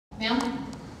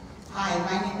Hi,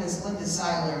 my name is Linda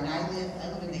Seiler, and I live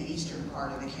in the eastern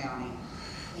part of the county.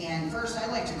 And first, I'd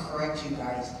like to correct you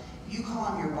guys. You call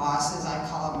them your bosses, I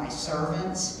call them my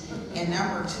servants. And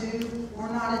number two, we're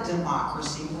not a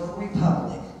democracy, we're a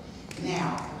republic.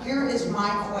 Now, here is my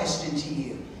question to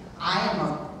you. I am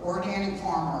an organic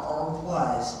farmer, or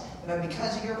was, but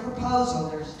because of your proposal,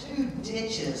 there's 2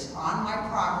 ditches on my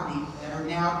property that are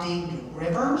now deemed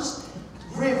rivers.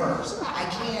 Rivers. I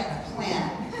can't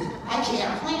plant. I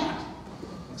can't plant.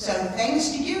 So thanks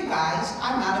to you guys,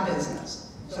 I'm out of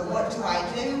business. So what do?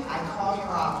 I call your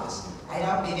office. I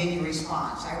don't get any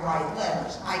response. I write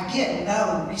letters. I get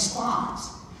no response.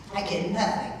 I get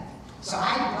nothing. So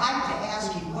I'd like to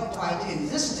ask you, what do I do?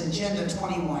 This is Agenda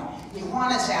 21. You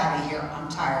want us out of here. I'm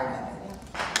tired of it.